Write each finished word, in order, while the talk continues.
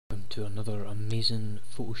to another amazing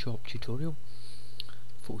Photoshop tutorial.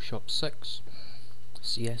 Photoshop 6,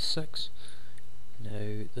 CS6.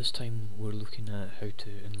 Now this time we're looking at how to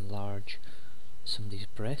enlarge somebody's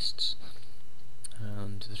breasts,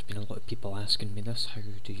 and there's been a lot of people asking me this: how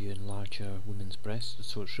do you enlarge a woman's breasts?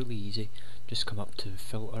 So it's really easy. Just come up to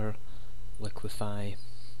Filter, Liquify,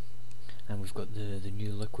 and we've got the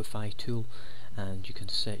new Liquify tool, and you can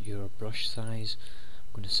set your brush size.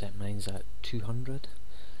 I'm going to set mine at 200,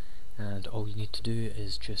 and all you need to do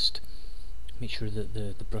is just make sure that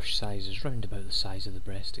the brush size is round about the size of the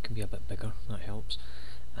breast. It can be a bit bigger, that helps.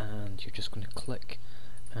 And you're just going to click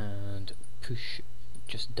and push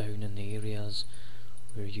just down in the areas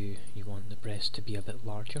where you want the breast to be a bit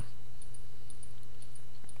larger.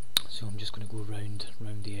 So I'm just going to go round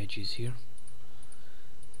the edges here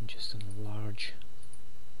and just enlarge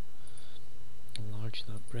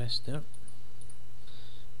that breast there,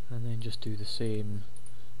 and then just do the same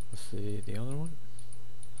with the other one.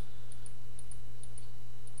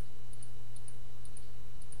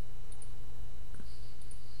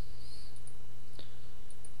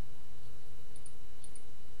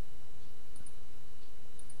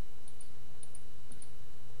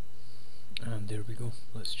 And there we go.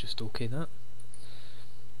 Let's just OK that,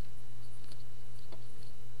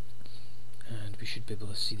 and we should be able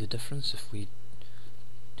to see the difference if we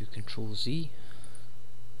do Control Z,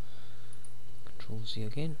 Control Z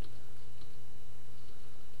again.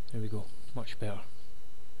 There we go, much better.